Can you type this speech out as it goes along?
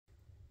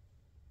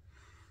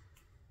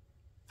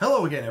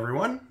Hello again,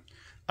 everyone.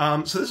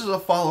 So this is a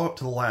follow-up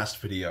to the last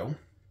video.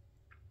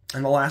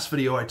 In the last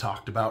video, I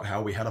talked about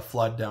how we had a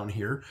flood down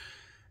here,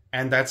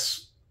 and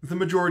that's the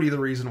majority of the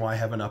reason why I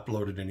haven't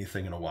uploaded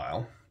anything in a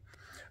while.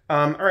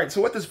 All right,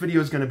 so what this video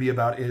is going to be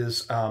about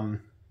is after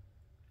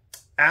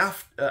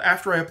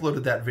I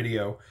uploaded that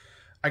video,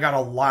 I got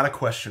a lot of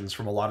questions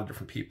from a lot of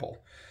different people.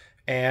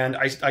 And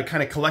I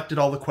kind of collected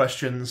all the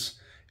questions,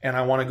 and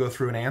I want to go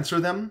through and answer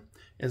them.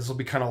 This will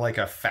be kind of like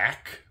a FAQ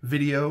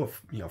video,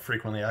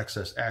 frequently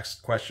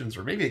asked questions,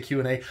 or maybe a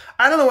Q&A.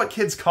 I don't know what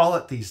kids call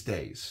it these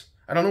days.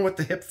 I don't know what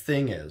the hip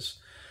thing is.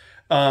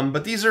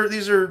 But these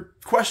are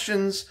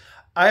questions.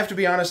 I have to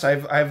be honest, I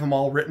have them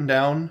all written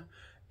down,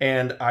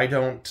 and I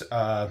didn't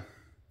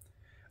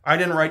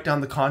write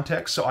down the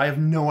context, so I have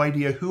no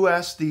idea who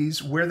asked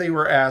these, where they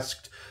were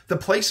asked, the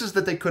places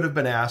that they could have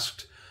been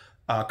asked,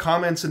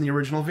 comments in the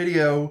original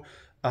video.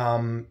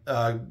 There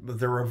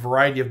were a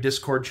variety of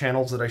Discord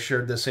channels that I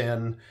shared this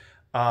in.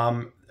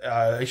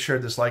 I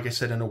shared this, like I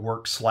said, in a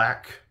work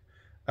Slack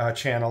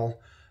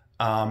channel.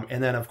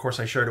 And then, of course,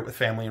 I shared it with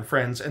family and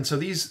friends. And so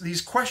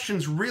these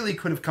questions really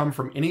could have come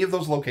from any of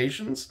those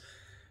locations.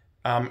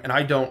 And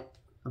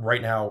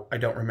right now, I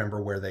don't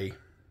remember where they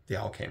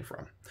all came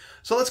from.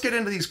 So let's get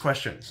into these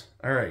questions.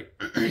 All right.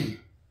 And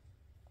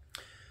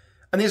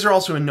these are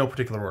also in no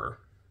particular order.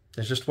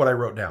 It's just what I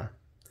wrote down.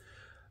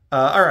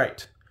 All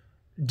right.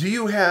 Do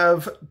you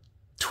have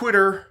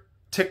Twitter,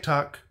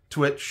 TikTok,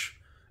 Twitch,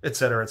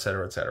 etc.,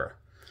 etc., etc.?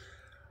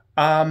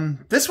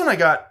 This one I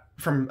got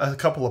from a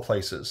couple of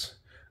places,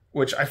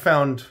 which I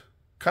found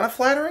kind of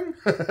flattering.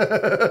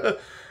 That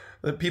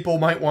people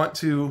might want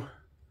to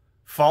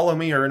follow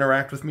me or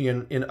interact with me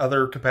in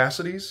other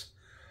capacities.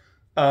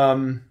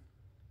 But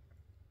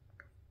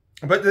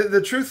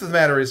the truth of the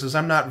matter is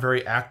I'm not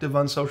very active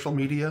on social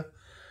media.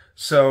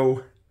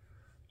 So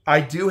I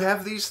do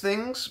have these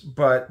things,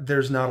 but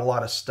there's not a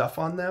lot of stuff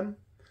on them.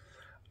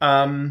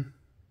 And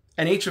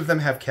each of them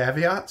have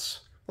caveats.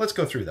 Let's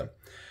go through them.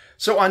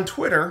 So on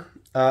Twitter,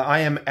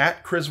 I am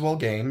at Criswell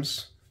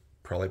Games.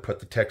 Probably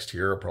put the text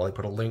here. I'll probably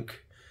put a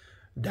link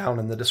down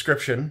in the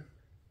description.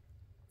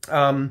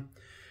 I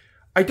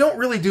don't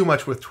really do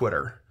much with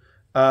Twitter.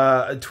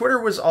 Twitter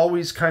was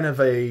always kind of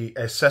a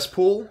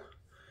cesspool,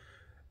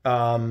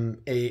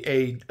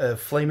 a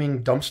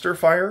flaming dumpster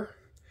fire.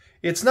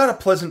 It's not a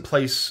pleasant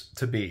place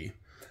to be.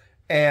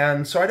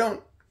 And so I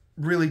don't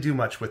really do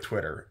much with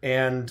Twitter.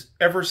 And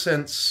ever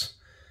since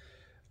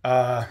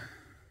the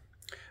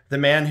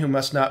man who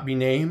must not be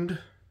named,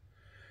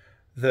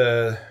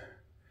 the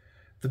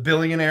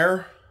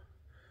billionaire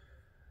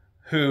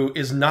who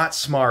is not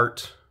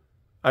smart,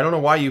 I don't know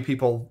why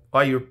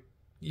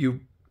you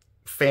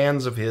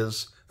fans of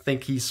his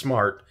think he's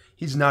smart.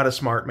 He's not a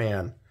smart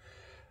man.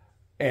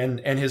 And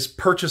his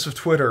purchase of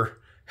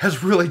Twitter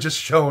has really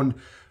just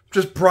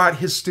brought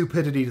his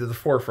stupidity to the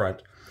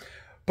forefront.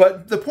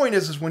 But the point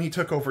is when he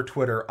took over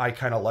Twitter, I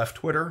kind of left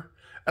Twitter.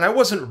 And I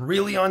wasn't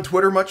really on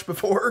Twitter much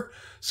before,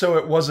 so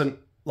it wasn't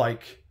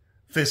like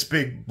this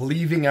big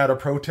leaving out of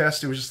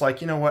protest. It was just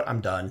like, you know what,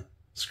 I'm done.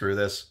 Screw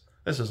this.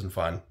 This isn't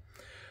fun.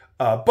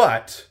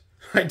 But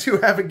I do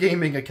have a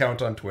gaming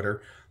account on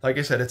Twitter. Like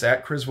I said, it's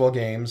at Criswell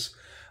Games.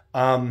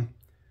 But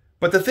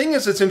the thing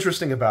is that's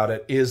interesting about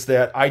it is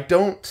that I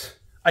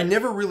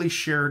never really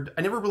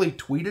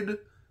tweeted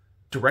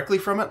directly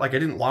from it. Like I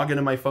didn't log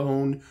into my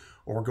phone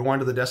or go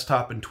onto the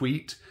desktop and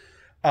tweet.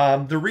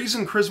 The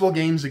reason Criswell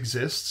Games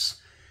exists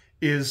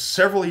is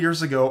several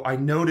years ago, I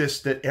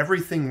noticed that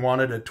everything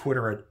wanted a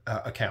Twitter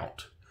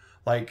account.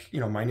 Like,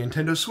 my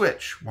Nintendo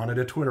Switch wanted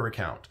a Twitter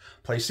account.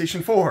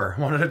 PlayStation 4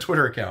 wanted a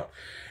Twitter account.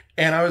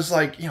 And I was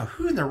like,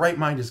 who in their right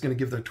mind is going to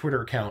give their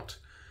Twitter account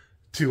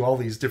to all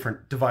these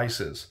different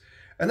devices?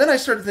 And then I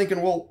started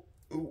thinking, well,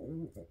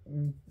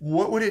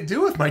 what would it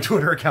do with my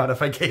Twitter account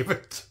if I gave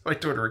it my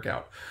Twitter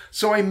account?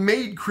 So I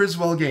made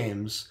Criswell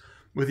Games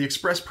with the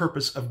express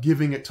purpose of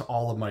giving it to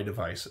all of my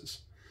devices.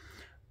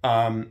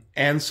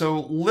 And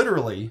so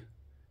literally,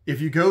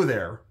 if you go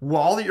there,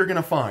 all that you're going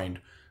to find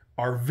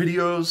are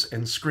videos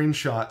and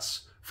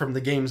screenshots from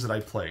the games that I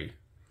played.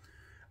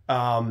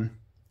 And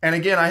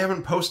again, I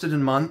haven't posted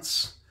in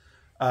months.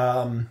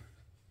 There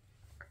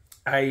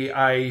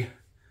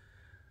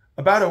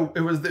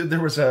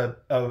was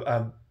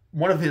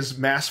one of his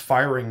mass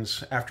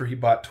firings after he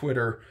bought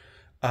Twitter.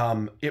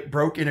 It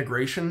broke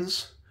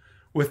integrations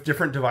with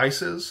different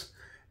devices.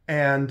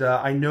 And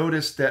I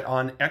noticed that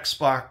on my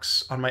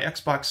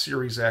Xbox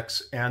Series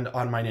X and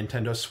on my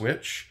Nintendo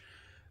Switch,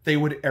 they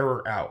would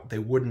error out. They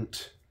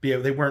weren't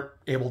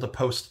able to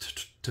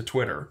post to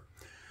Twitter.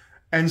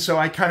 And so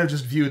I kind of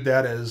just viewed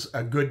that as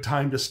a good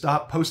time to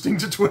stop posting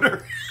to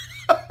Twitter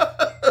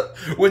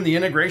when the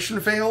integration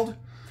failed.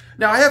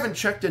 Now, I haven't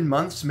checked in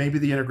months. Maybe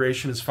the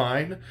integration is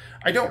fine.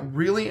 I don't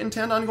really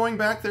intend on going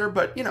back there,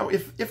 but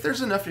if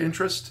there's enough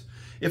interest,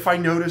 if I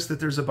notice that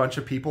there's a bunch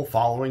of people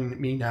following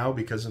me now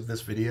because of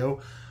this video,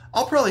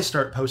 I'll probably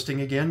start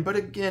posting again. But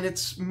again,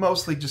 it's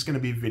mostly just going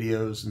to be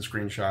videos and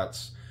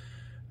screenshots,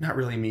 not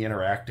really me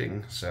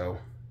interacting. So,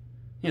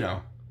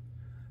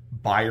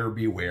 buyer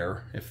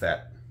beware, if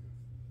that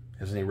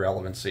has any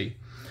relevancy.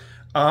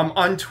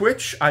 On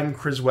Twitch, I'm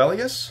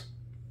Criswellius.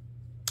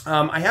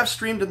 I have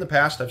streamed in the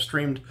past. I've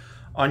streamed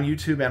on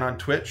YouTube and on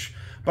Twitch,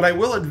 but I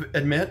will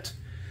admit,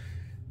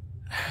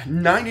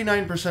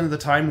 99% of the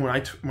time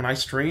when I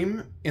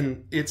stream,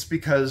 it's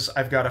because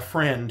I've got a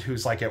friend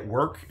who's like at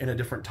work in a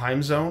different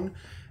time zone,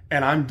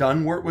 and I'm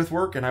done with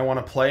work, and I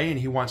want to play, and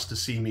he wants to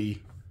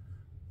see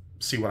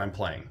what I'm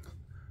playing.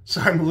 So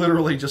I'm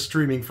literally just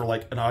streaming for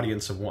like an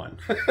audience of one.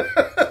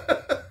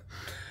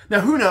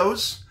 Now, who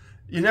knows?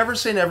 You never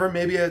say never.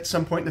 Maybe at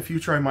some point in the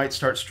future I might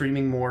start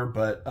streaming more,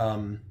 but I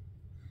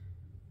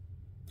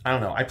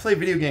don't know. I play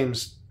video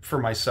games for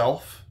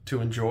myself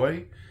to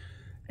enjoy,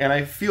 and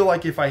I feel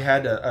like if I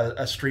had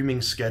a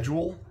streaming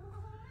schedule,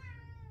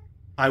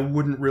 I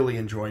wouldn't really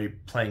enjoy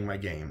playing my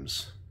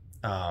games.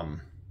 Hi,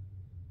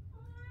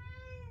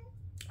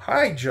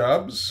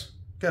 Jubs.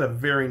 Got a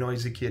very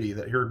noisy kitty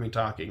that heard me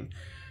talking,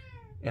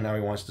 and now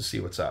he wants to see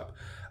what's up.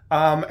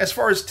 As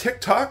far as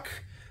TikTok,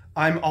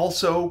 I'm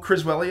also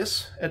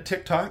Criswellius at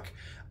TikTok.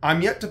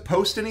 I'm yet to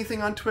post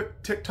anything on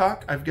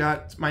TikTok. I've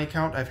got my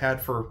account I've had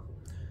for a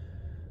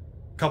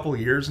couple of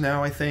years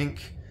now, I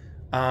think.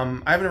 I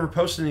haven't ever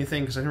posted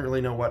anything because I didn't really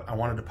know what I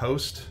wanted to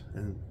post.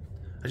 And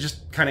I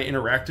just kind of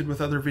interacted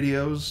with other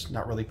videos,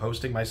 not really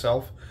posting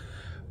myself.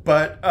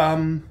 But,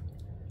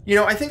 you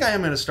know, I think I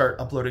am going to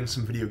start uploading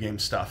some video game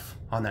stuff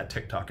on that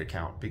TikTok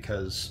account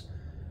because,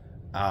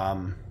 I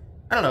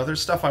don't know,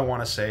 there's stuff I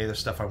want to say, there's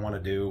stuff I want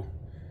to do.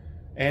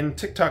 And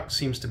TikTok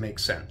seems to make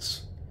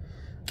sense.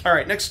 All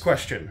right, next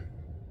question.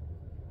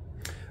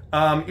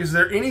 Is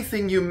there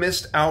anything you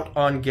missed out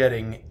on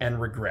getting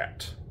and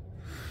regret?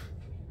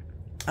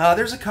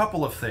 There's a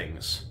couple of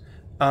things.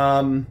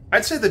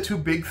 I'd say the two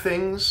big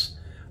things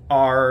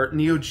are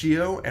Neo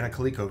Geo and a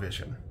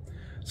ColecoVision.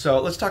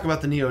 So let's talk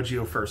about the Neo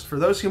Geo first. For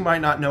those who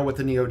might not know what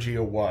the Neo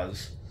Geo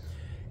was,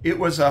 it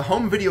was a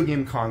home video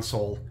game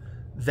console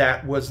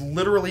that was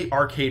literally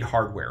arcade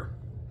hardware.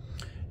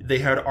 They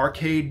had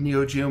arcade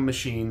Neo Geo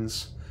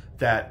machines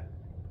that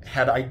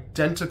had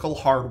identical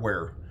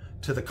hardware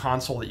to the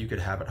console that you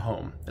could have at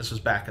home. This was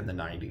back in the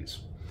 90s.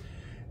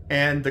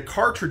 And the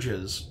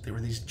cartridges, they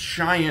were these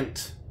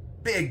giant,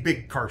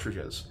 big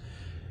cartridges.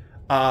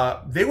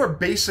 They were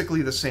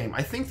basically the same.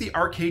 I think the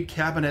arcade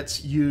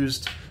cabinets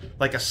used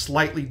like a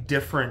slightly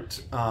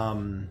different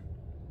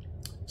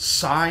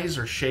size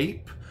or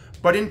shape,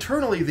 but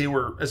internally they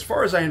were, as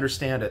far as I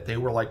understand it, they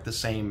were like the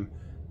same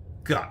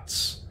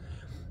guts.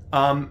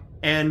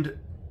 And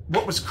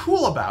what was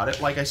cool about it,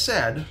 like I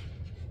said,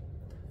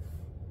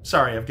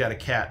 sorry, I've got a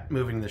cat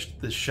moving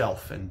this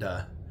shelf, and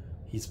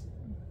he's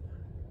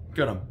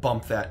gonna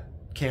bump that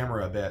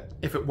camera a bit.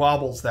 If it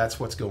wobbles, that's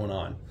what's going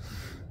on.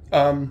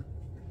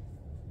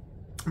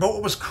 But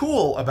what was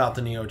cool about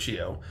the Neo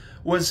Geo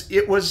was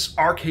it was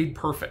arcade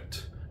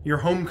perfect. Your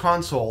home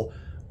console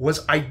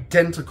was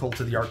identical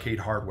to the arcade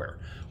hardware,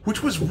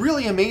 which was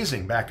really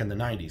amazing back in the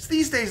 90s.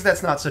 These days,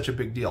 that's not such a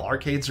big deal.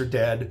 Arcades are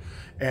dead,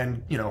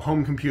 and, you know,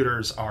 home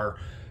computers are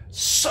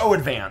so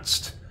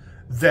advanced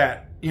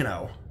that, you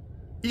know,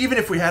 even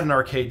if we had an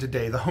arcade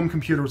today, the home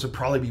computers would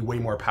probably be way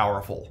more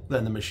powerful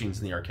than the machines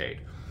in the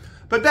arcade.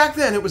 But back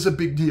then, it was a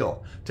big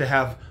deal to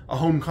have a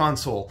home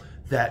console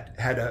that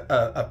had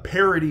a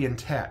parity in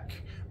tech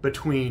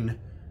between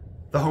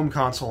the home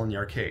console and the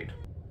arcade.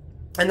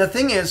 And the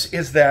thing is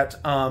that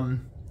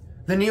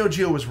the Neo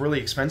Geo was really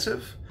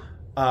expensive.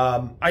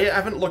 I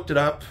haven't looked it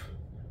up.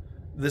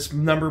 This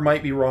number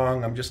might be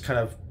wrong. I'm just kind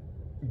of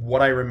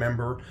what I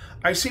remember.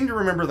 I seem to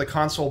remember the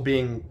console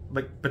being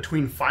like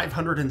between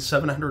 $500 and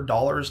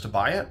 $700 to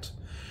buy it.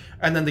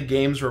 And then the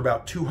games were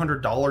about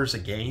 $200 a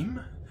game.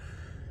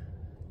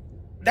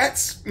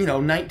 That's, you know,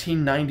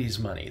 1990s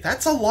money.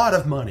 That's a lot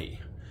of money.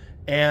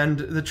 And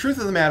the truth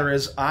of the matter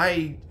is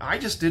I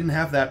just didn't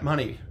have that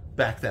money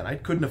back then. I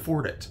couldn't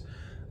afford it.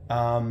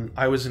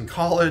 I was in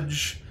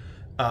college.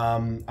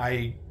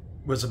 I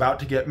was about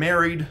to get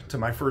married to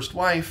my first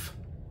wife.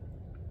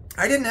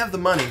 I didn't have the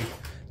money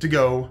to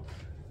go,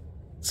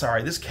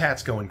 sorry, this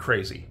cat's going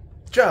crazy.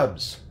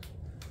 Jubs,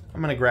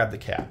 I'm gonna grab the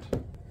cat.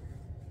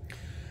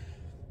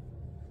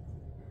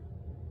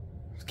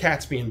 The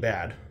cat's being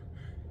bad.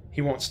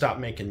 He won't stop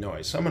making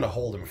noise, so I'm gonna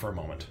hold him for a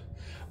moment.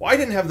 Well, I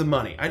didn't have the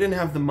money. I didn't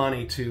have the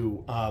money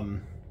to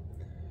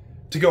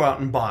go out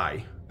and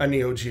buy a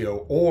Neo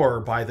Geo or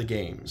buy the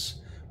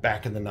games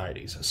back in the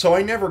 90s. So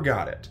I never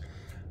got it.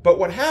 But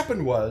what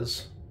happened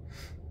was,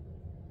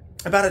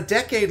 about a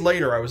decade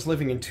later, I was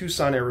living in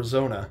Tucson,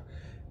 Arizona,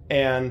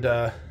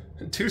 and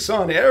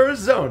Tucson,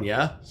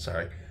 Arizona,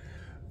 sorry.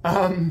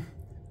 And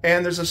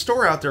there's a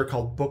store out there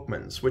called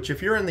Bookman's, which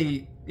if you're in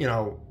the, you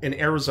know, in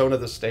Arizona,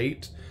 the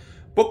state,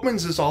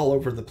 Bookman's is all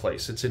over the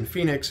place. It's in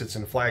Phoenix, it's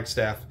in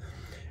Flagstaff,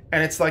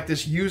 and it's like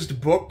this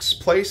used books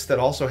place that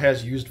also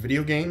has used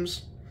video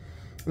games.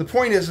 The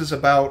point is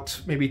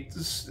about maybe,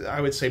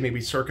 I would say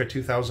maybe circa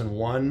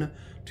 2001,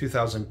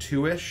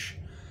 2002-ish.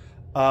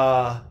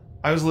 I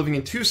was living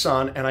in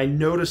Tucson, and I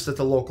noticed at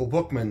the local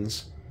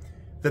Bookman's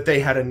that they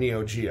had a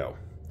Neo Geo.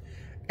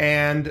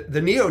 And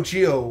the Neo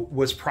Geo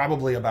was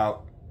probably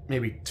about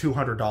maybe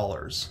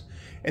 $200.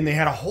 And they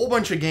had a whole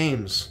bunch of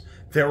games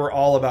that were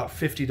all about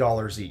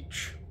 $50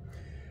 each.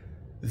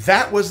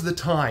 That was the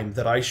time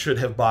that I should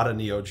have bought a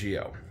Neo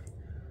Geo.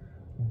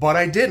 But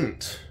I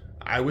didn't.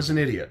 I was an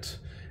idiot.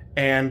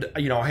 And,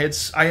 you know,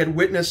 I had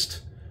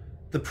witnessed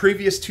the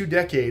previous 2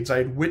 decades, I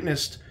had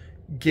witnessed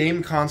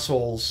game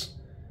consoles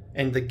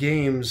and the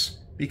games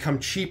become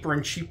cheaper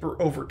and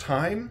cheaper over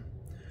time.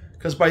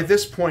 Because by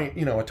this point,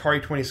 you know,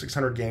 Atari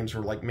 2600 games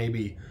were like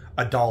maybe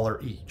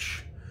 $1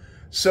 each.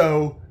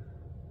 So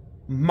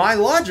my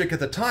logic at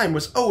the time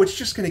was, oh, it's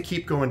just going to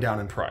keep going down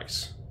in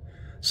price.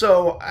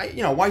 So,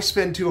 you know, why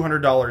spend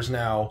 $200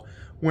 now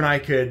when I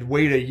could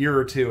wait a year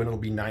or two and it'll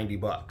be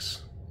 $90?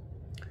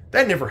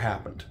 That never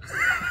happened.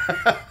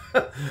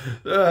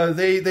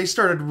 They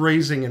started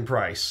raising in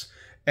price,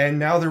 and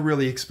now they're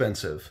really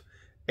expensive.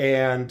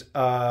 And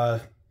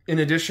in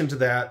addition to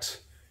that,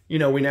 you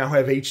know, we now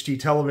have HD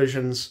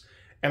televisions,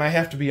 and I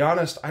have to be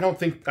honest, I don't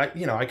think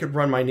you know, I could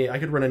run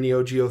a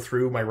Neo Geo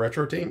through my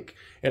RetroTink,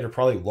 and it'd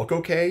probably look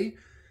okay.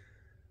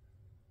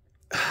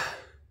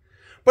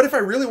 But if I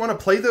really want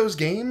to play those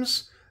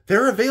games,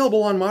 they're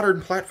available on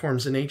modern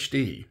platforms in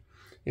HD.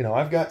 You know,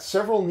 I've got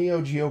several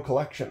Neo Geo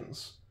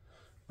collections.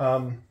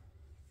 Like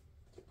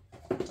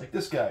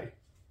this guy.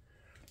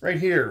 Right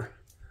here.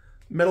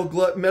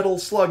 Metal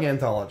Slug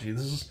Anthology.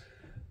 This is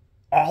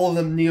all of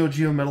the Neo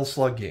Geo Metal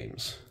Slug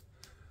games.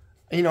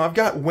 And, you know, I've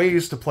got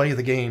ways to play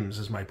the games,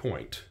 is my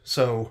point.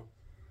 So,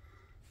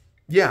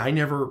 yeah, I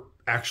never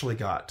actually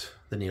got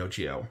the Neo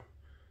Geo.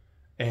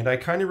 And I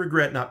kind of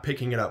regret not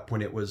picking it up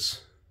when it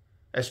was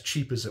as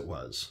cheap as it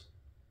was.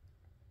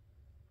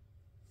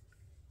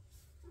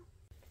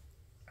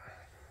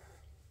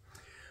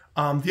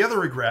 The other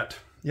regret,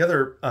 the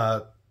other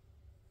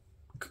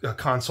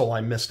console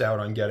I missed out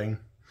on getting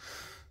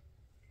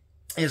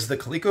is the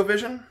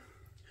ColecoVision.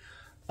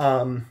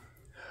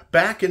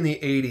 Back in the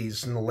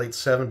 80s and the late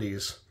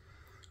 70s,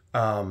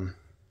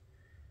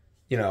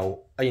 you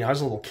know, I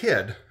was a little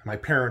kid. My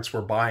parents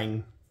were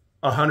buying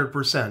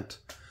 100%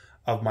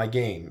 of my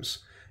games.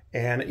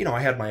 And, you know,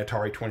 I had my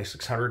Atari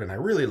 2600 and I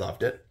really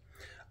loved it.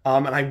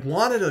 And I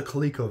wanted a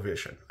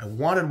ColecoVision. I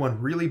wanted one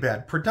really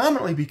bad,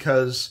 predominantly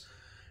because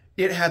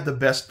it had the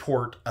best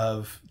port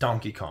of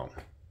Donkey Kong.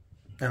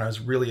 And I was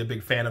really a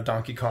big fan of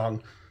Donkey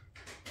Kong.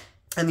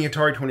 And the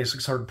Atari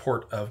 2600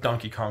 port of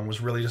Donkey Kong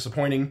was really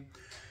disappointing.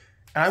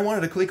 And I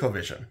wanted a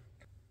ColecoVision.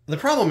 The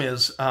problem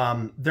is,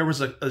 there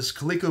was a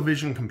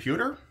ColecoVision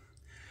computer,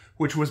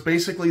 which was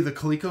basically the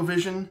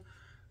ColecoVision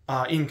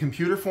in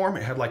computer form.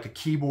 It had like a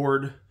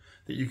keyboard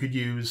that you could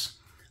use.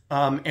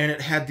 And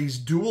it had these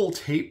dual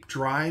tape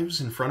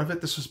drives in front of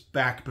it. This was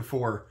back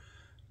before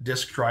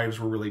disk drives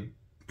were really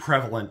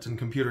prevalent and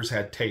computers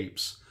had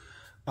tapes.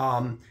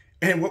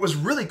 And what was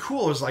really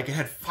cool is like it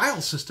had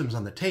file systems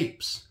on the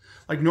tapes.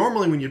 Like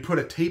normally when you put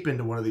a tape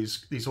into one of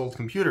these old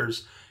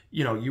computers,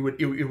 you know,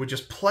 it would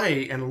just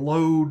play and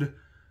load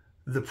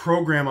the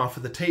program off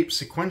of the tape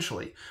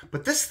sequentially.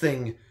 But this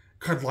thing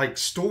could like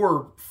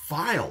store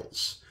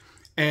files.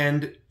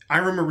 And I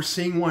remember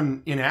seeing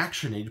one in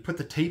action. You'd put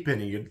the tape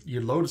in and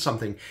you'd load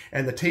something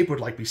and the tape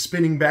would like be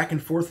spinning back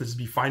and forth as it'd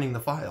be finding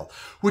the file,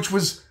 which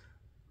was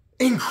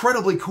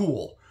incredibly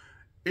cool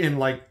in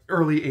like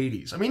early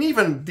 80s. I mean,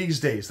 even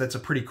these days, that's a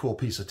pretty cool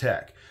piece of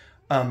tech.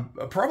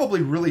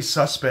 Probably really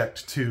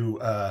suspect to,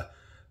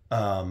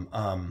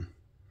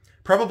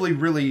 probably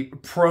really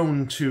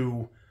prone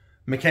to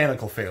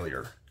mechanical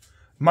failure.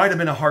 Might have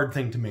been a hard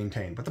thing to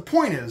maintain. But the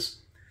point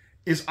is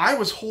I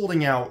was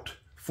holding out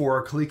for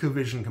a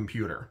ColecoVision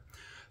computer.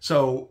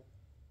 So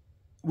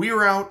we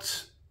were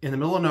out in the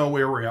middle of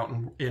nowhere. We're out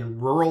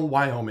in rural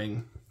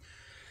Wyoming.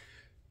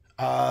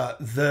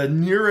 The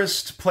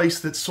nearest place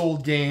that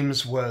sold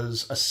games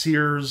was a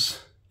Sears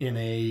in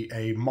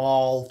a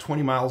mall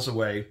 20 miles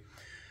away.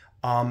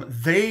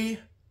 They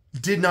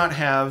did not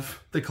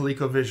have the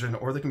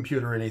ColecoVision or the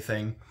computer or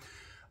anything.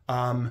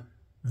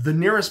 The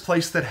nearest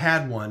place that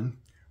had one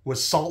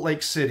was Salt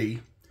Lake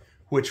City,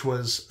 which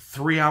was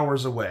 3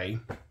 hours away.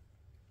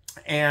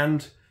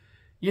 And,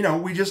 you know,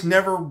 we just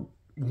never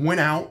went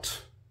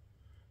out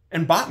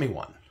and bought me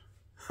one.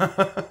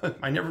 So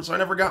I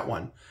never got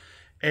one.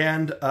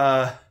 And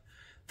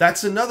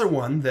that's another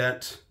one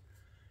that,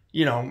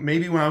 you know,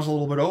 maybe when I was a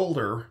little bit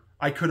older,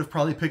 I could have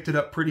probably picked it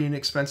up pretty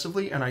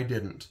inexpensively, and I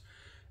didn't.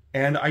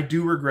 And I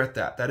do regret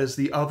that. That is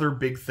the other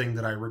big thing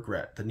that I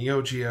regret. The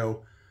Neo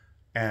Geo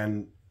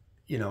and,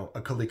 you know,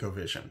 a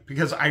ColecoVision.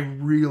 Because I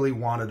really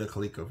wanted a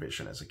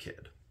ColecoVision as a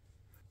kid.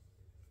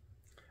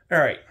 All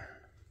right.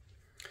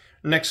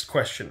 Next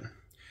question.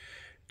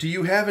 Do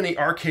you have any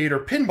arcade or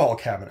pinball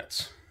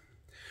cabinets?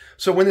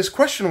 So when this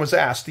question was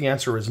asked, the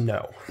answer is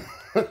no.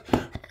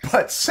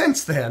 But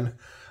since then,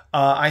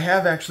 I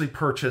have actually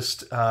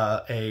purchased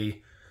there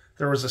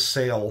was a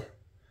sale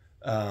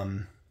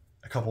a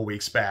couple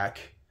weeks back.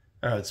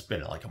 It's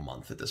been like a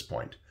month at this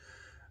point.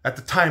 At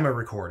the time of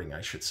recording,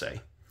 I should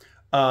say.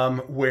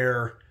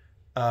 Where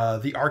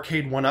the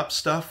Arcade 1-Up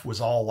stuff was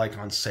all like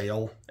on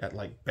sale at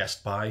like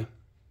Best Buy.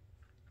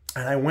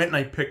 And I went and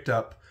I picked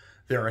up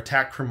their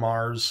Attack from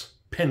Mars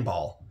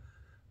pinball.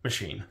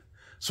 machine.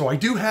 So I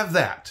do have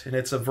that, and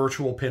it's a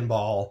virtual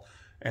pinball,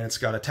 and it's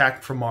got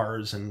Attack from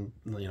Mars and,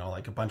 you know,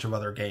 like a bunch of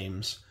other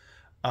games.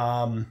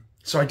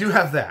 So I do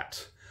have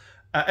that.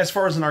 As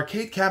far as an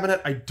arcade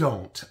cabinet, I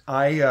don't.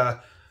 I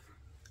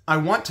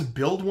want to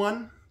build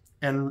one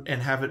and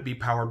have it be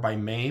powered by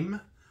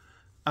MAME,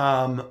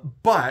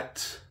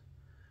 but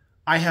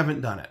I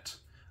haven't done it.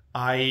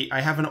 I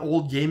have an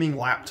old gaming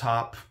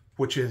laptop,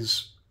 which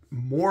has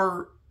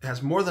more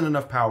than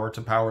enough power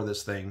to power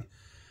this thing,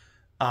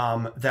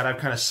 that I've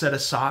kind of set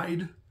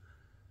aside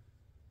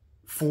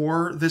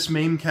for this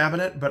MAME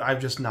cabinet, but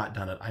I've just not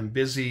done it. I'm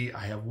busy,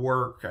 I have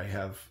work, I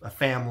have a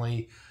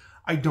family.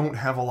 I don't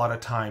have a lot of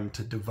time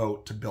to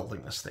devote to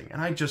building this thing,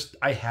 and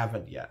I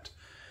haven't yet.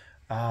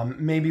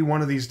 Maybe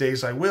one of these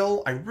days I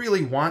will. I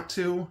really want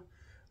to.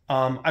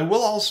 I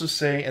will also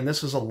say, and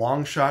this is a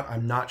long shot,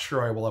 I'm not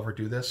sure I will ever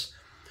do this,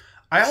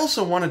 I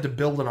also wanted to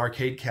build an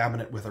arcade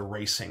cabinet with a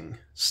racing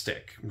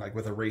stick, like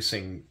with a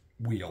racing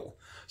wheel.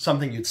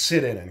 Something you'd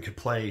sit in and could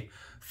play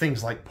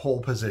things like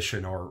Pole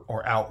Position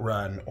or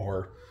Outrun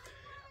or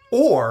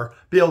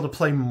be able to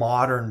play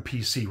modern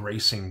PC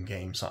racing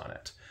games on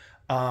it.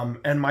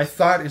 And my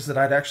thought is that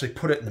I'd actually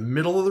put it in the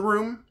middle of the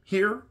room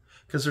here,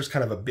 because there's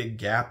kind of a big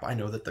gap. I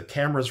know that the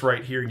camera's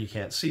right here and you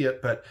can't see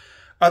it, but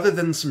other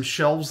than some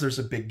shelves, there's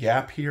a big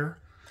gap here.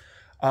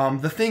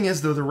 The thing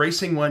is, though, the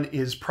racing one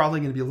is probably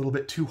going to be a little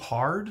bit too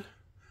hard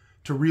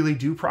to really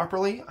do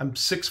properly. I'm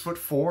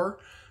 6'4",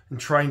 and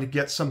trying to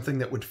get something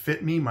that would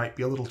fit me might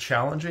be a little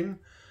challenging.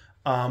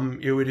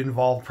 It would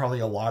involve probably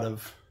a lot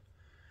of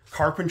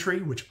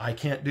carpentry, which I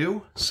can't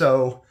do.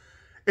 So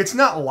it's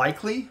not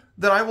likely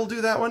that I will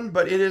do that one,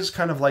 but it is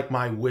kind of like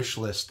my wish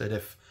list that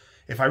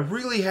if I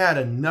really had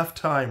enough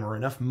time or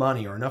enough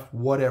money or enough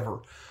whatever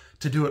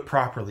to do it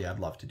properly, I'd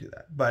love to do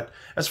that. But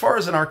as far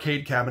as an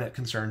arcade cabinet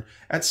concerned,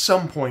 at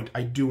some point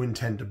I do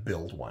intend to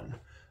build one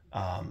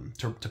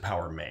to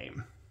power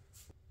MAME.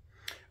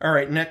 All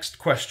right, next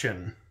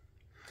question.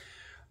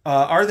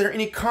 Are there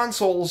any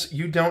consoles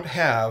you don't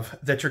have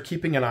that you're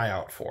keeping an eye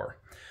out for?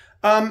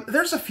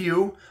 There's a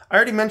few. I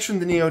already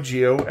mentioned the Neo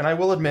Geo, and I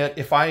will admit,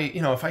 if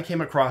I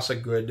came across a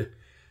good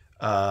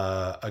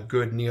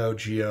Neo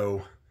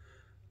Geo,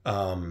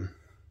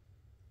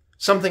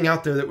 something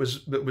out there that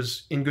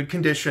was in good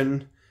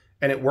condition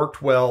and it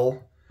worked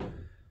well.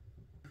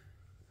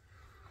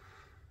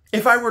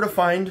 If I were to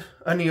find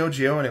a Neo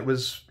Geo and it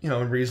was, you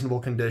know, in reasonable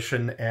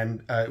condition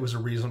and it was a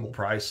reasonable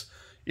price,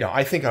 you know,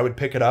 I think I would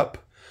pick it up.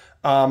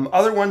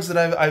 Other ones that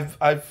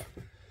I've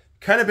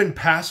kind of been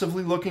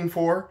passively looking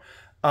for,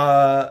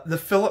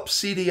 the Philips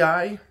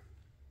CDI.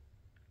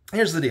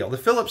 Here's the deal. The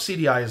Philips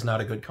CDI is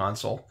not a good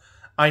console.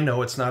 I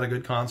know it's not a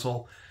good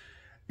console.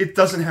 It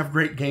doesn't have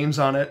great games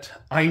on it.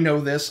 I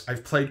know this.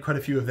 I've played quite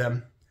a few of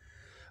them.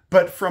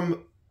 But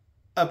from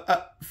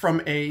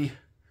a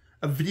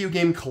video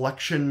game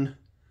collection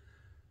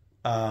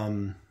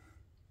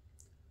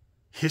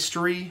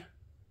historical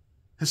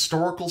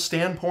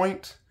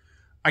standpoint,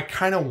 I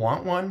kind of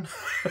want one.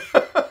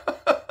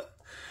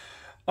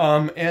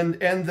 And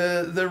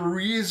the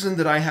reason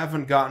that I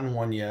haven't gotten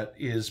one yet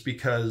is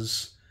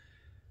because,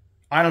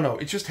 I don't know,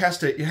 it has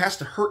to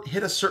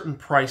hit a certain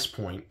price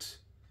point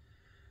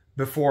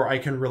before I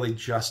can really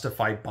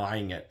justify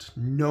buying it,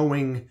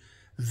 knowing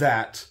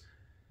that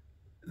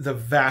the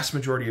vast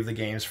majority of the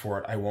games for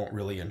it I won't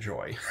really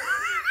enjoy.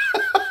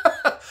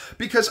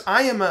 Because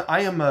I am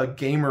a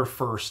gamer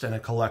first and a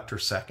collector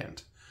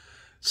second.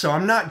 So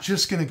I'm not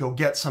just going to go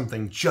get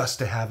something just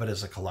to have it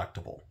as a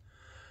collectible.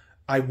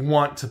 I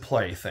want to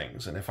play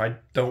things, and if I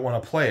don't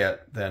want to play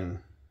it, then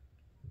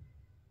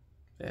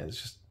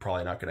it's just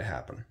probably not going to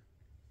happen.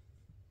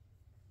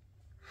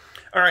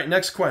 All right,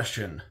 next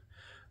question.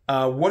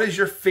 What is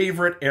your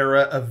favorite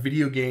era of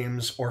video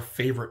games or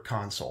favorite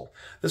console?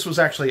 This was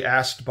actually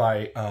asked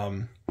by,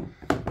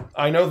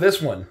 I know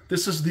this one.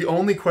 This is the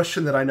only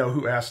question that I know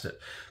who asked it,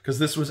 because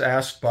this was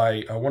asked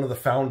by one of the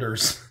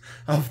founders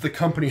of the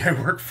company I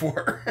work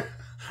for,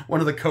 one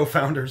of the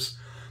co-founders.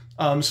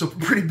 So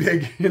pretty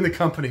big in the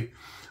company.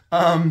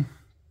 So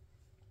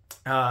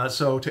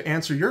to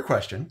answer your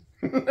question,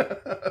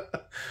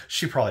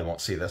 she probably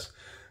won't see this.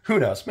 Who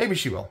knows? Maybe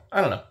she will.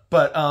 I don't know.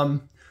 But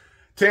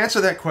to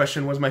answer that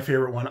question, was my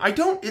favorite one.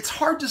 It's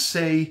hard to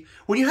say.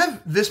 When you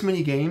have this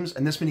many games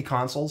and this many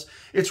consoles,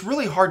 it's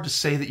really hard to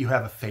say that you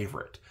have a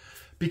favorite.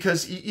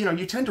 Because, you know,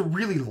 you tend to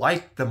really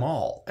like them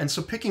all. And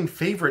so picking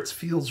favorites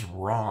feels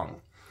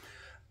wrong.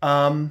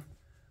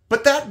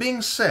 But that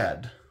being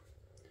said,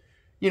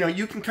 you know,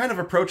 you can kind of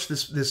approach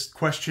this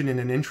question in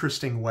an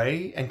interesting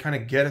way and kind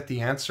of get at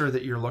the answer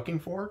that you're looking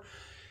for.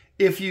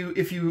 If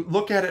you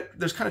look at it,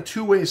 there's kind of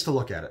two ways to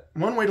look at it.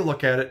 One way to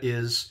look at it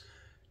is,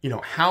 you know,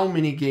 how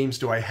many games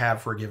do I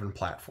have for a given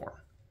platform?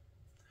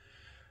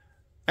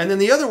 And then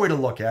the other way to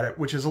look at it,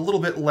 which is a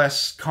little bit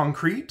less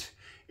concrete,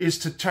 is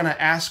to kind of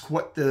ask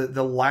what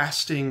the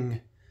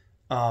lasting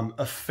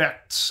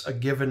effects a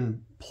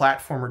given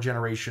platform or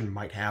generation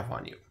might have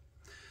on you.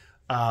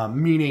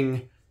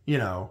 Meaning, you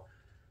know,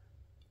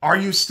 Are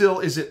you still,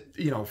 is it,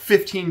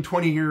 15,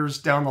 20 years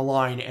down the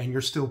line and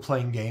you're still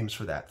playing games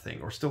for that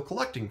thing or still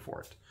collecting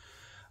for it?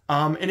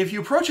 And if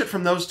you approach it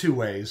from those two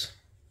ways,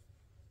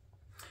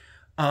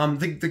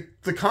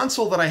 the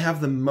console that I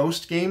have the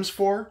most games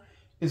for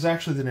is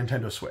actually the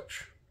Nintendo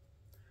Switch.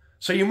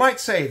 So you might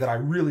say that I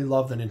really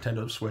love the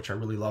Nintendo Switch, I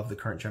really love the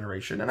current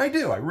generation, and I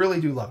do, I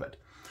really do love it.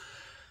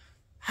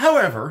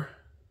 However,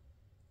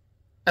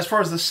 as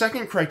far as the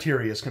second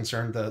criteria is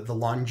concerned, the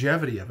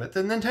longevity of it,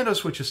 the Nintendo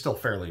Switch is still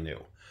fairly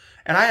new.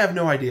 And I have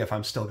no idea if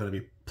I'm still going to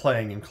be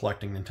playing and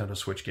collecting Nintendo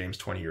Switch games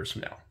 20 years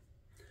from now.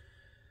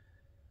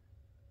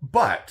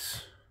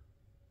 But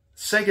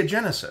Sega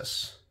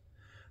Genesis.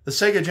 The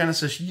Sega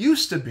Genesis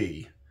used to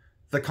be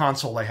the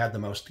console I had the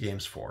most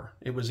games for.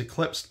 It was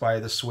eclipsed by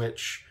the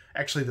Switch,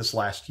 actually this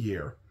last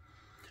year.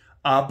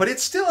 But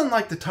it's still in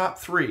like the top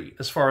 3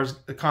 as far as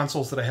the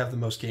consoles that I have the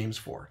most games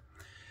for.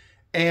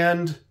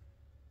 And,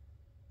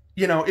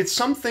 it's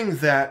something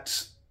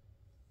that,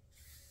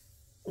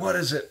 what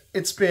is it?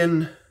 It's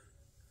been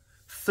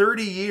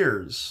 30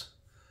 years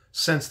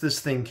since this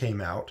thing came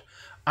out.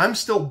 I'm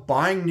still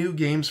buying new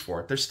games for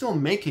it. They're still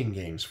making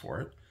games for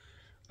it.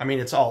 I mean,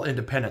 it's all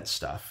independent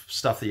stuff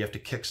that you have to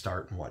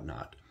kickstart and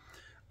whatnot.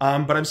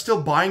 But I'm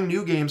still buying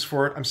new games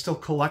for it. I'm still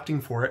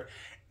collecting for it.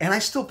 And I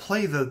still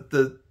play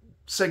the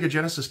Sega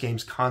Genesis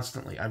games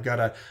constantly. I've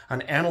got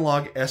an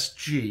analog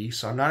SG,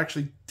 so I'm not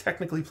actually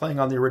technically playing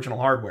on the original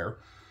hardware.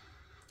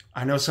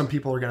 I know some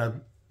people are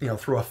going to,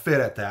 throw a fit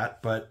at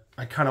that, but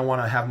I kind of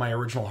want to have my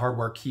original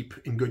hardware keep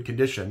in good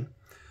condition.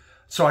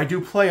 So I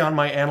do play on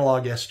my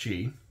analog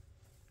SG.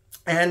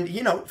 And,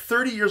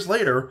 30 years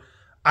later,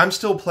 I'm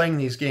still playing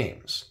these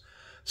games.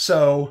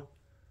 So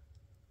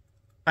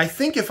I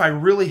think if I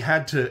really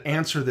had to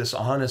answer this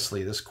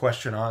honestly, this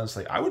question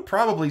honestly, I would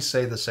probably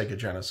say the Sega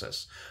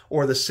Genesis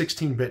or the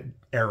 16-bit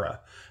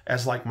era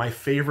as like my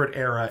favorite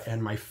era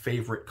and my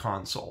favorite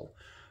console.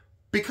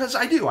 Because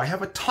I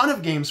have a ton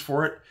of games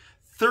for it.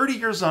 30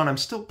 years on, I'm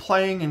still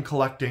playing and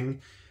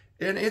collecting.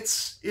 And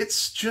it's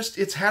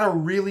had a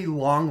really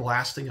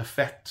long-lasting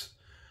effect.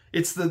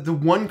 It's the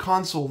one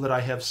console that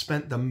I have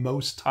spent the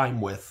most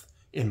time with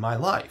in my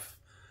life.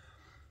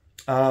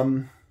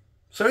 So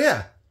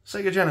yeah,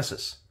 Sega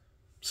Genesis,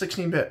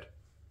 16-bit.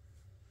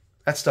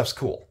 That stuff's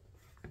cool.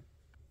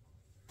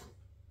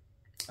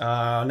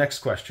 Next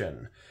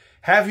question.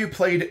 Have you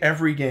played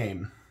every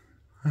game?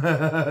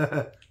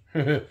 All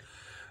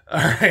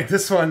right,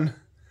 this one,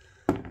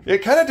 it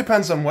kind of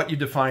depends on what you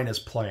define as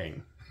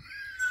playing.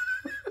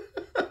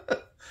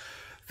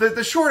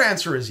 The short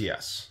answer is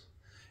yes.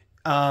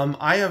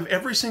 I have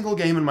every single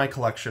game in my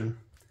collection.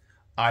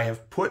 I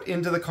have put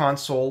into the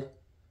console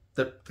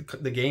that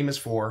the game is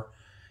for.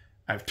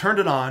 I've turned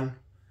it on,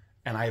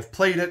 and I have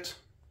played it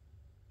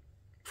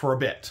for a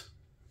bit.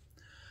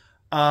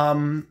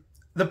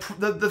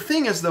 The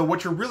thing is, though,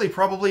 what you're really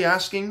probably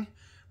asking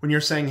when you're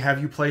saying,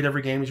 have you played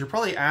every game, is you're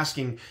probably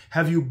asking,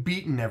 have you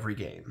beaten every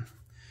game?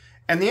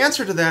 And the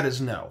answer to that is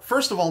no.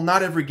 First of all,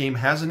 not every game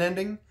has an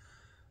ending.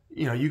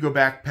 You go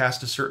back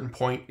past a certain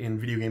point in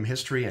video game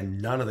history,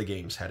 and none of the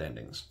games had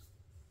endings.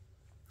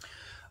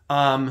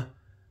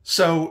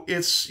 So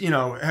it's,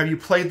 have you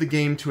played the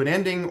game to an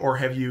ending, or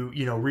have you,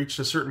 reached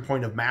a certain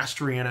point of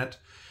mastery in it?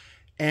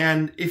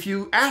 And if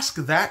you ask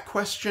that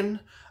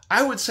question,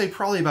 I would say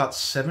probably about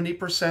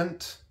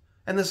 70%,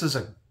 and this is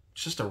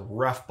just a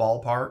rough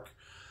ballpark,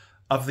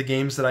 of the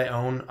games that I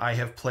own, I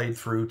have played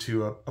through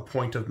to a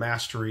point of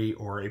mastery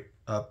or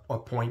a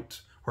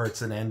point where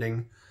it's an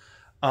ending.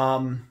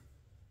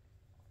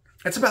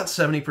 It's about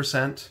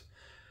 70%.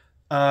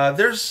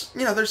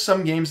 There's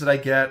some games that I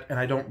get and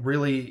I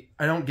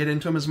don't get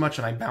into them as much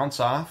and I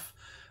bounce off,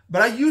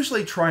 but I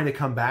usually try to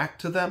come back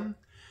to them.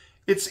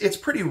 It's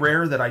pretty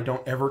rare that I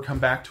don't ever come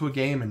back to a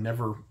game and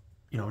never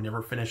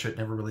finish it,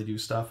 never really do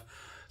stuff.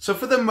 So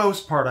for the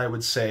most part, I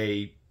would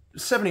say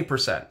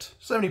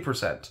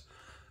 70%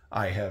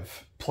 I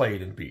have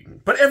played and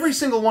beaten. But every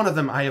single one of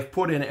them I have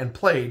put in and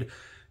played,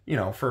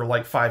 for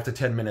like 5 to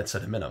 10 minutes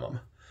at a minimum.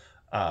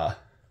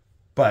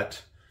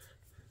 But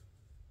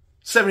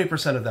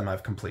 70% of them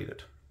I've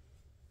completed.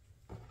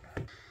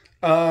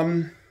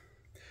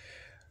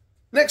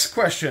 Next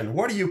question.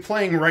 What are you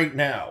playing right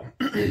now?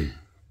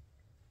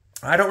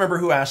 I don't remember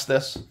who asked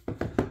this,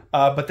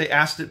 but they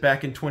asked it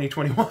back in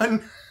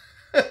 2021.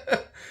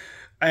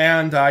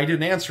 And I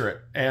didn't answer it.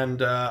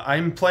 And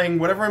I'm playing,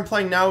 whatever I'm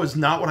playing now is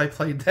not what I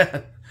played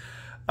then.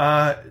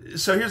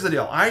 So here's the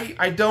deal.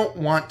 I don't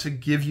want to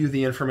give you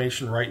the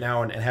information right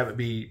now and have it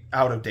be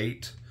out of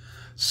date.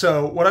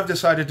 So what I've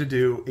decided to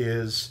do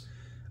is,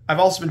 I've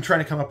also been trying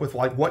to come up with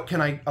like, what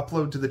can I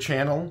upload to the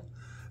channel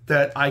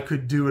that I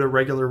could do at a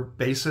regular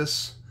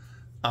basis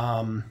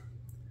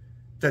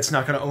that's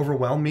not going to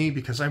overwhelm me,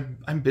 because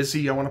I'm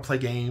busy, I want to play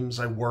games,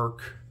 I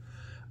work.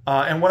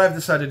 And what I've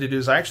decided to do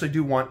is I actually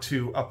do want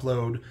to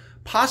upload,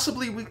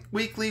 possibly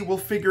weekly, we'll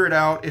figure it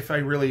out if I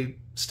really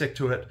stick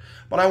to it,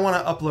 but I want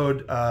to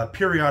upload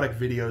periodic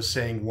videos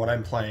saying what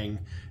I'm playing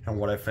and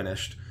what I've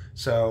finished.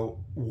 So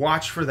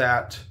watch for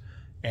that,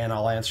 and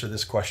I'll answer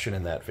this question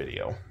in that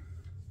video.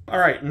 All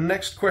right,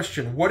 next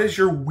question. What is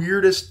your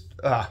weirdest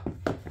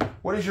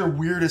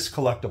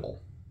collectible?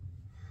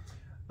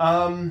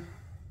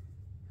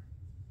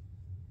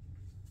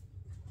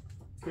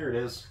 Here it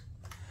is.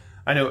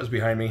 I know it was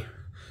behind me.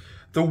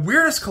 The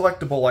weirdest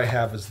collectible I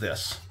have is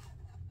this.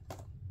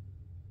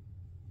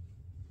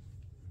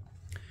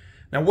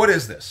 Now, what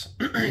is this?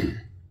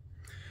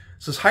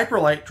 This is Hyper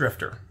Light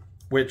Drifter,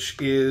 which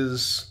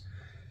is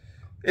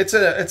it's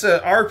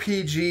a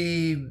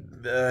RPG.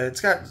 It's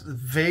got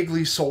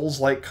vaguely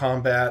Souls-like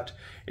combat.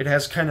 It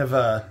has kind of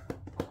a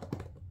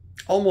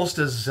almost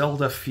a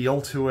Zelda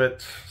feel to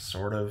it,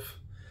 sort of.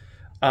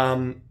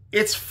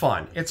 It's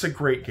fun. It's a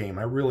great game.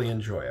 I really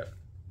enjoy it.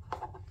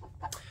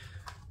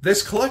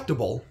 This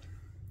collectible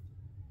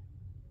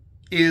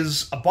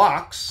is a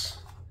box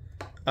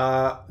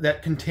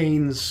that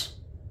contains,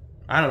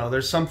 I don't know,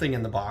 there's something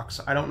in the box.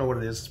 I don't know what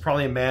it is. It's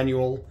probably a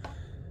manual,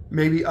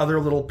 maybe other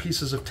little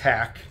pieces of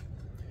tack,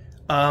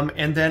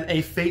 and then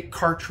a fake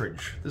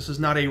cartridge. This is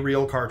not a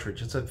real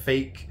cartridge. It's a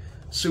fake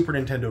Super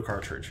Nintendo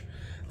cartridge.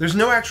 There's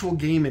no actual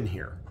game in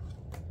here.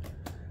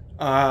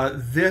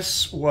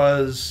 This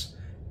was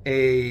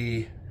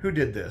a... Who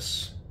did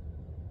this?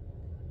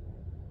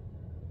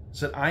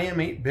 Is it I Am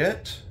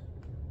 8-Bit?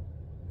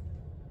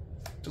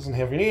 Doesn't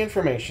have any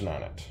information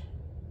on it.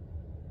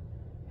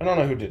 I don't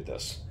know who did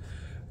this.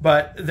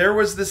 But there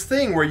was this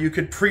thing where you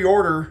could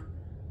pre-order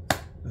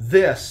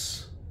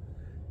this,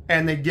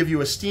 and they'd give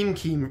you a Steam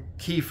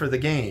key for the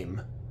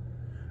game.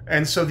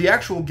 And so the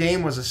actual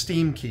game was a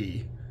Steam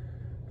key.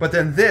 But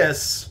then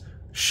this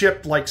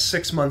shipped like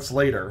 6 months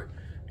later,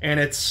 and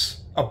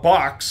it's a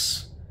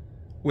box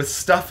with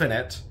stuff in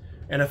it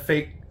and a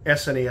fake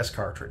SNES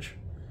cartridge.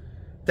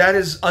 That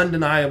is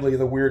undeniably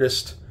the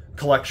weirdest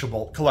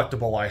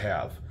collectible I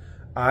have.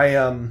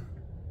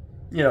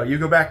 You know, you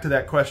go back to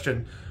that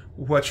question,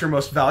 what's your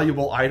most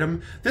valuable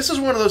item? This is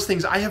one of those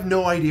things, I have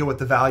no idea what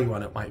the value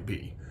on it might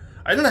be.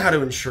 I don't know how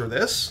to insure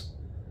this.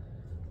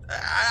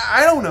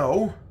 I don't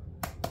know.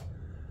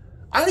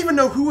 I don't even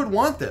know who would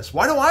want this.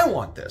 Why do I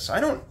want this?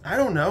 I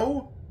don't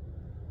know.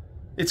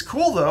 It's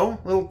cool though,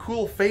 little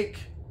cool fake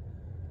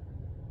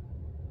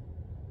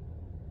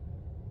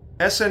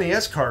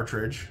SNES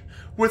cartridge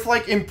with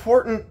like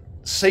important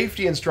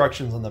safety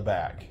instructions on the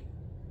back.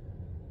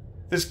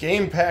 This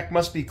game pack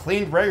must be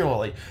cleaned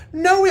regularly.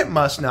 No, it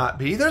must not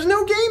be. There's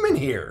no game in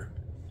here.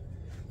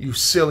 You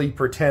silly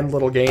pretend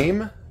little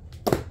game.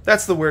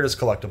 That's the weirdest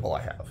collectible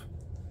I have.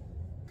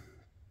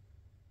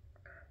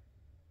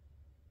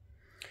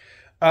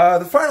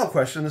 The final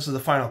question, this is the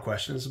final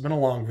question. This has been a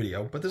long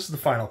video, but this is the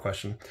final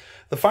question.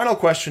 The final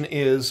question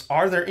is,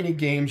 are there any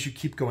games you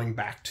keep going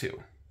back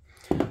to?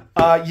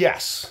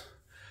 Yes.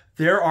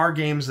 There are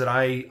games that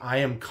I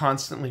am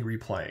constantly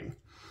replaying.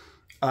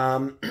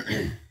 I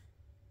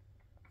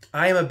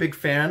am a big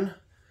fan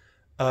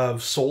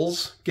of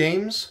Souls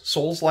games,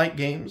 Souls-like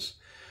games.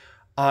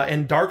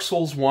 And Dark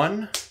Souls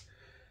 1,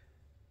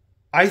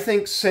 I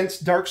think since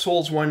Dark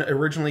Souls 1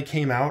 originally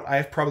came out,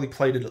 I've probably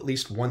played it at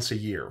least once a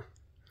year.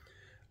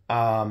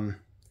 I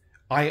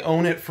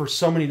own it for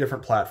so many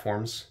different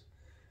platforms.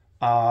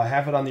 I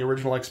have it on the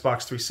original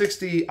Xbox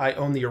 360. I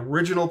own the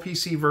original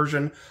PC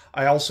version.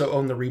 I also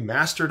own the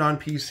remastered on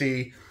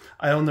PC.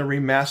 I own the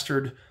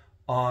remastered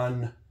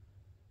on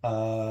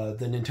the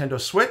Nintendo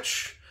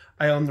Switch.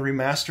 I own the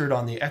remastered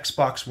on the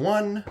Xbox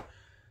One.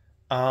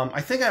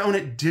 I think I own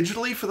it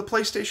digitally for the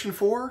PlayStation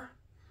 4.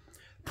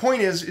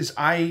 Point is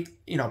I,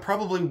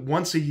 probably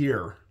once a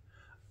year,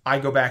 I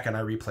go back and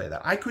I replay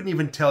that. I couldn't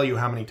even tell you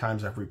how many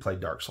times I've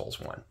replayed Dark Souls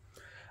 1.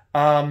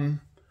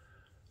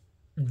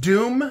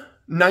 Doom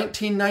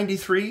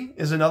 1993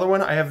 is another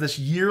one. I have this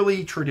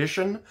yearly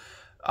tradition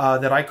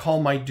that I call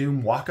my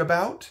Doom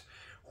Walkabout,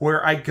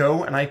 where I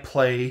go and I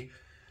play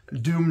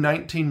Doom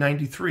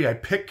 1993.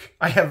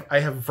 I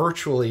have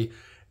virtually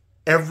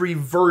every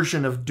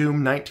version of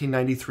Doom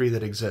 1993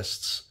 that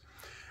exists.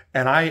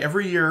 And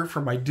every year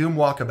for my Doom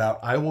Walkabout,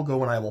 I will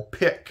go and I will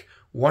pick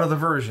one of the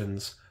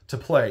versions to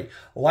play.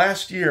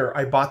 Last year,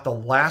 I bought the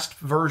last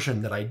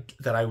version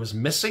that I was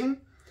missing,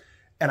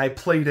 and I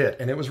played it,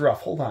 and it was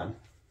rough. Hold on.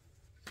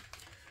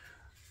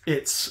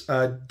 It's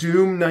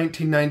Doom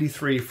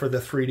 1993 for the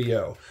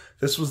 3DO.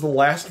 This was the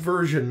last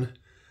version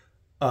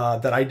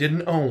that I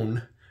didn't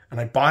own, and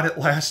I bought it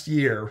last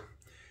year,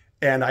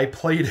 and I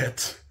played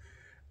it.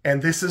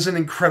 And this is an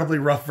incredibly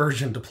rough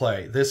version to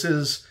play. This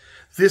is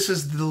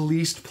the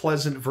least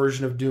pleasant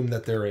version of Doom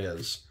that there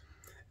is.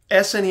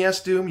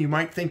 SNES Doom, you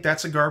might think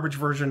that's a garbage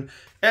version.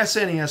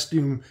 SNES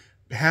Doom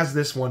has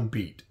this one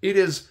beat. It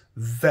is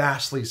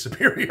vastly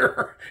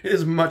superior. It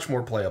is much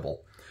more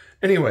playable.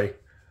 Anyway,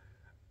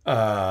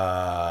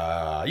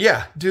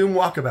 yeah, Doom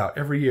Walkabout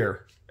every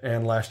year.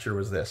 And last year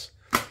was this.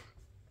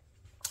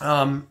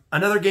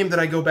 Another game that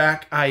I go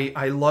back,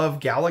 I love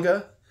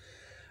Galaga.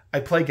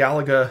 I play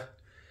Galaga.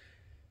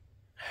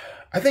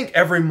 I think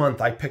every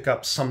month I pick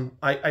up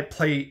I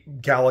play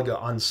Galaga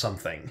on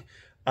something.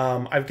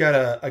 I've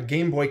got a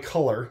Game Boy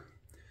Color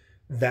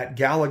that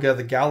the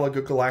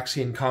Galaga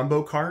Galaxian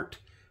combo cart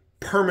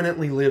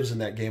permanently lives in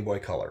that Game Boy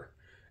Color.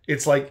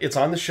 It's like, it's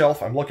on the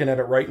shelf. I'm looking at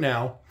it right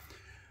now.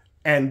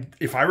 And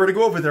if I were to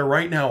go over there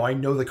right now, I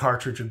know the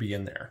cartridge would be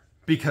in there.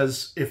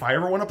 Because if I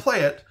ever want to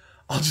play it,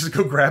 I'll just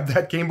go grab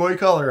that Game Boy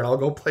Color and I'll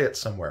go play it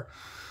somewhere.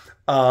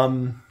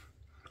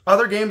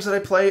 Other games that I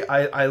play,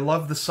 I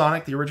love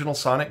the original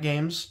Sonic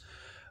games.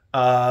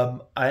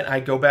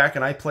 I go back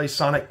and I play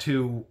Sonic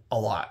 2 a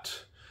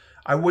lot.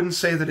 I wouldn't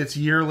say that it's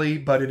yearly,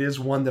 but it is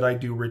one that I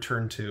do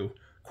return to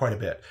quite a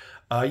bit.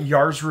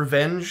 Yar's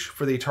Revenge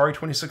for the Atari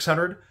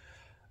 2600.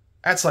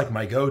 That's like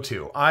my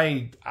go-to.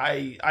 I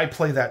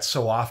play that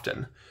so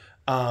often.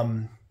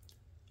 I've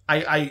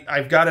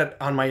got it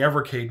on my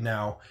Evercade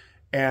now,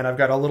 and I've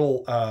got a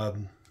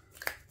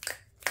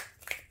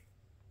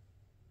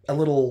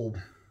little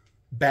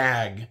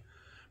bag,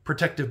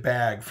 protective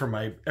bag for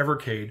my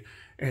Evercade,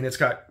 and it's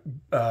got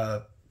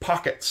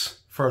pockets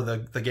for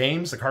the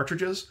games, the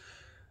cartridges.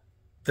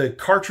 The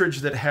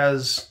cartridge that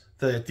has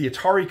the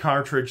Atari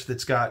cartridge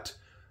that's got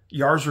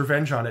Yar's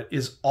Revenge on it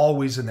is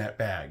always in that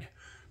bag.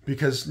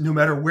 Because no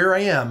matter where I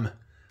am,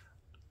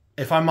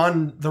 if I'm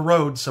on the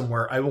road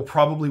somewhere, I will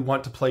probably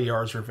want to play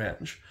Yar's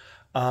Revenge.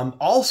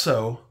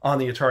 Also, on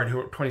the Atari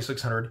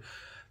 2600,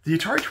 the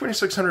Atari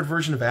 2600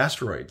 version of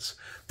Asteroids,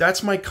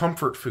 that's my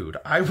comfort food.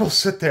 I will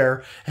sit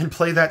there and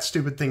play that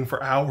stupid thing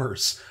for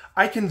hours.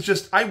 I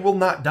will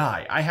not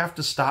die. I have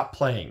to stop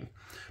playing.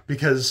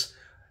 Because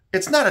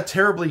it's not a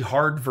terribly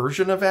hard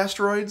version of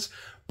Asteroids,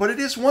 but it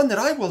is one that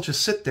I will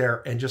just sit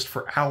there and just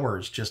for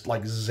hours, just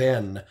like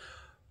zone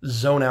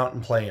out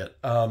and play it.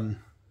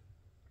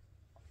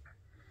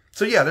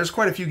 So yeah, there's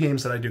quite a few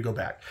games that I do go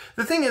back.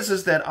 The thing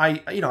is that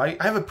I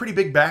have a pretty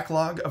big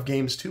backlog of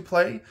games to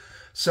play,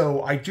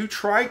 so I do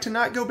try to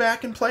not go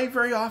back and play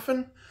very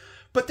often,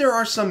 but there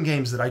are some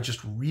games that I just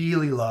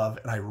really love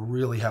and I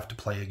really have to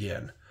play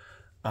again.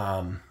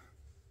 And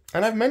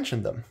I've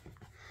mentioned them.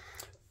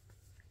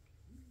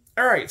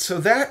 All right, so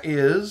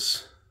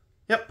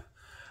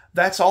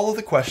that's all of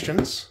the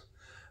questions.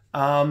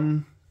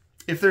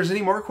 If there's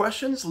any more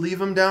questions, leave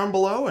them down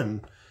below,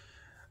 and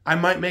I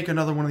might make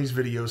another one of these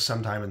videos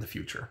sometime in the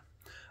future.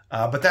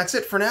 But that's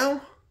it for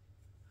now.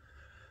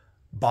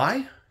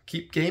 Bye.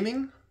 Keep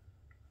gaming.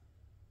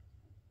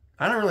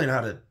 I don't really know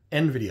how to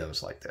end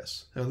videos like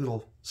this. A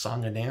little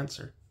song and dance,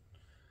 or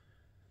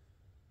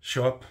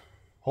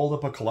hold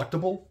up a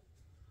collectible.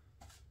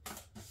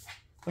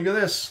 Look at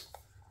this.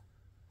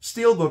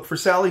 Steelbook for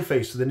Sally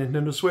Face for the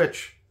Nintendo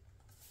Switch.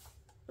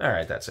 All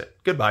right, that's it.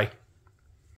 Goodbye.